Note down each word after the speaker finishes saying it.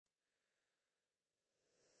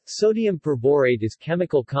Sodium perborate is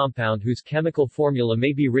chemical compound whose chemical formula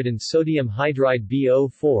may be written sodium hydride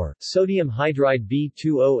BO4, sodium hydride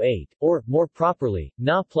B2O8, or, more properly,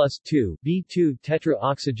 Na plus 2, B2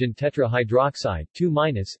 tetraoxygen tetrahydroxide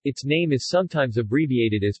 2-. Its name is sometimes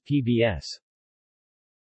abbreviated as PBS.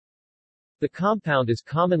 The compound is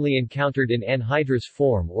commonly encountered in anhydrous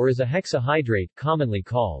form or as a hexahydrate commonly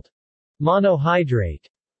called monohydrate,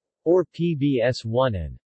 or PBS1,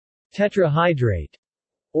 and tetrahydrate,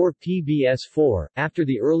 or PBS4, after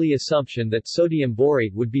the early assumption that sodium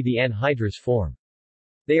borate would be the anhydrous form.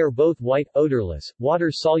 They are both white, odorless,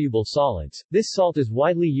 water-soluble solids. This salt is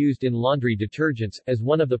widely used in laundry detergents, as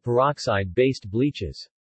one of the peroxide-based bleaches.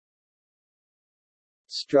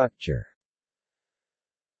 Structure.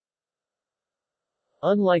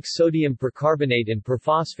 Unlike sodium percarbonate and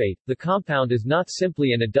perphosphate, the compound is not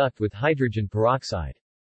simply an adduct with hydrogen peroxide.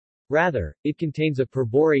 Rather, it contains a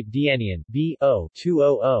perborate dianion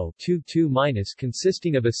BO20022-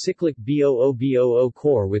 consisting of a cyclic BOO-BOO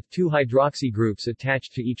core with two hydroxy groups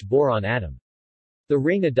attached to each boron atom. The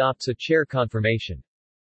ring adopts a chair conformation.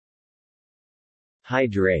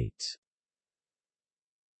 Hydrates.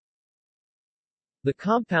 The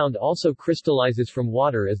compound also crystallizes from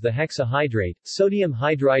water as the hexahydrate, sodium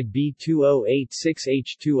hydride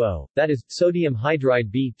B2086H2O, that is, sodium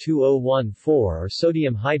hydride B2014 or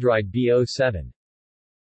sodium hydride BO7.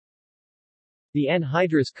 The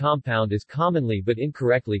anhydrous compound is commonly but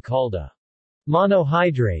incorrectly called a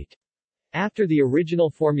monohydrate, after the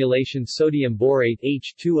original formulation sodium borate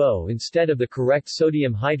H2O instead of the correct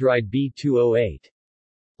sodium hydride B2O8.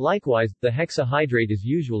 Likewise, the hexahydrate is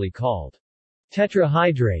usually called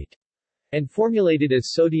tetrahydrate, and formulated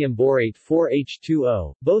as sodium borate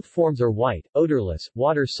 4H2O. Both forms are white, odorless,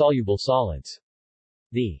 water-soluble solids.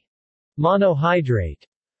 The monohydrate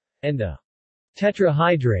and the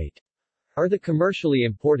tetrahydrate are the commercially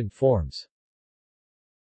important forms.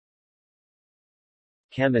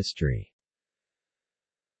 Chemistry.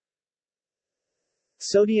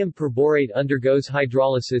 Sodium perborate undergoes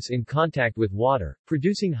hydrolysis in contact with water,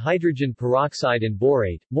 producing hydrogen peroxide and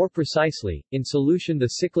borate. More precisely, in solution the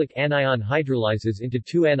cyclic anion hydrolyzes into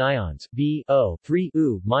two anions,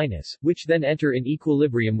 BO3U-, which then enter in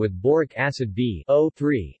equilibrium with boric acid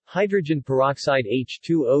BO3, hydrogen peroxide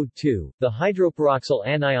H2O2, the hydroperoxyl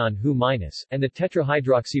anion Hu-, and the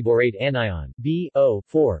tetrahydroxyborate anion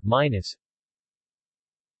BO4-.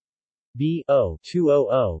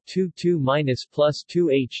 BO20022- plus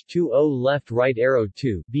 2H2O left right arrow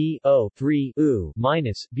 2 BO3U-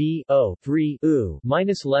 BO3U-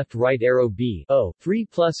 left right arrow BO3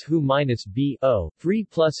 plus Hu- BO3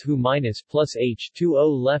 plus Hu- plus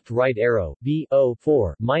H2O left right arrow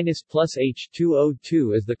BO4- plus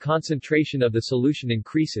H2O2. As the concentration of the solution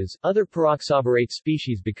increases, other peroxoborate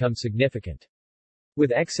species become significant.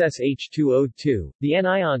 With excess H2O2, the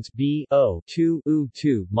anions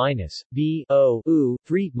BO2U2-,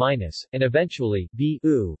 BO3-, and eventually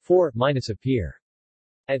BU4- appear.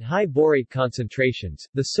 At high borate concentrations,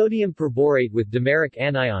 the sodium perborate with dimeric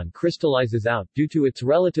anion crystallizes out. Due to its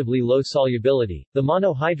relatively low solubility, the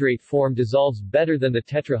monohydrate form dissolves better than the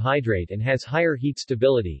tetrahydrate and has higher heat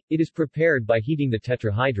stability. It is prepared by heating the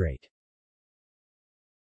tetrahydrate.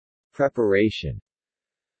 Preparation.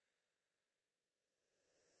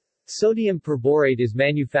 Sodium perborate is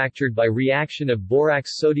manufactured by reaction of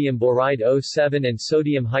borax sodium boride O7 and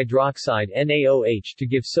sodium hydroxide NaOH to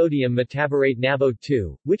give sodium metaborate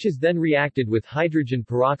NaBO2, which is then reacted with hydrogen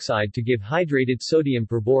peroxide to give hydrated sodium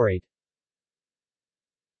perborate.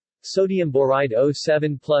 Sodium boride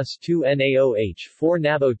O7 plus 2 NaOH 4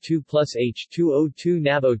 NaBO2 plus H2O2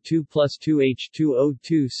 NaBO2 plus 2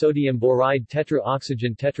 H2O2 Sodium boride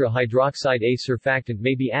tetraoxygen tetrahydroxide. A surfactant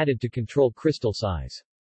may be added to control crystal size.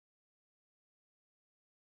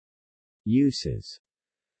 Uses.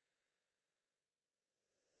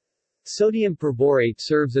 Sodium perborate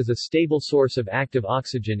serves as a stable source of active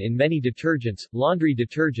oxygen in many detergents, laundry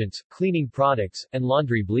detergents, cleaning products, and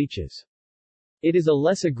laundry bleaches. It is a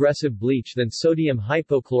less aggressive bleach than sodium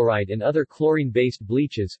hypochlorite and other chlorine-based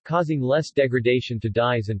bleaches, causing less degradation to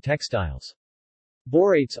dyes and textiles.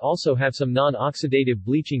 Borates also have some non-oxidative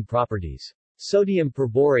bleaching properties. Sodium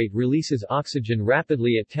perborate releases oxygen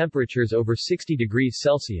rapidly at temperatures over 60 degrees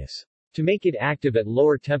Celsius. To make it active at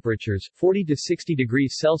lower temperatures, 40 to 60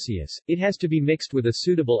 degrees Celsius, it has to be mixed with a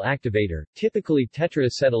suitable activator, typically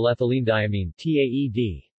tetraacetylethylenediamine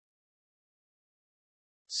 (TAED).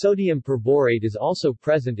 Sodium perborate is also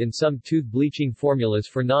present in some tooth bleaching formulas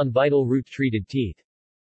for non-vital root-treated teeth.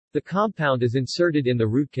 The compound is inserted in the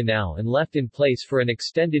root canal and left in place for an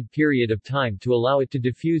extended period of time to allow it to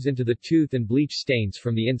diffuse into the tooth and bleach stains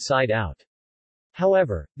from the inside out.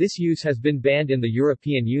 However, this use has been banned in the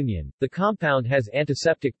European Union. The compound has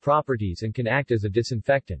antiseptic properties and can act as a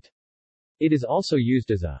disinfectant. It is also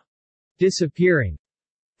used as a disappearing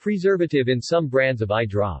preservative in some brands of eye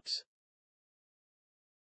drops.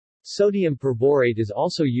 Sodium perborate is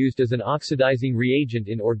also used as an oxidizing reagent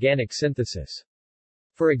in organic synthesis.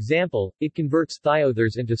 For example, it converts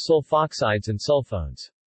thioethers into sulfoxides and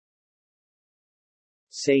sulfones.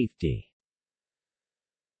 Safety.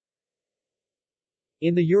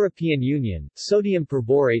 In the European Union, sodium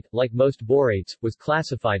perborate, like most borates, was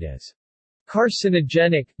classified as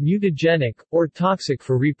carcinogenic, mutagenic, or toxic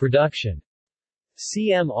for reproduction.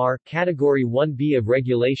 CMR, Category 1B of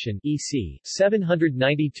Regulation EC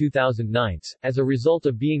 790/2009, as a result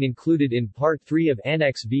of being included in Part 3 of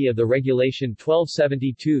Annex B of the Regulation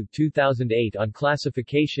 1272/2008 on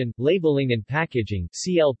Classification, Labeling and Packaging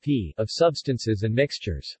 (CLP) of Substances and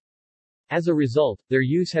Mixtures. As a result, their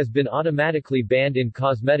use has been automatically banned in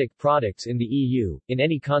cosmetic products in the EU, in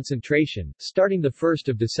any concentration, starting 1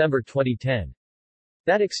 December 2010.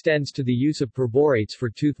 That extends to the use of perborates for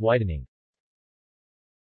tooth whitening.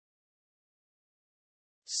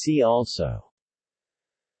 See also: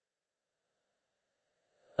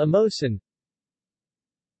 Amosin,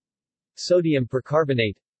 sodium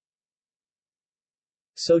percarbonate,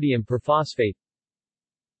 sodium perphosphate,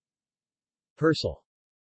 Persil.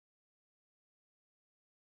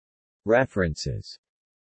 References.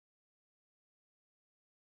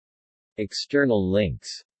 External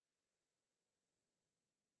links.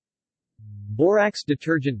 Borax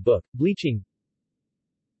Detergent Book, Bleaching,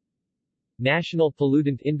 National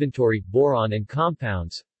Pollutant Inventory, Boron and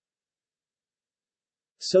Compounds,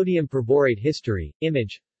 Sodium perborate History,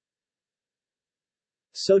 image,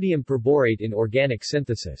 Sodium perborate in organic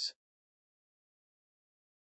synthesis.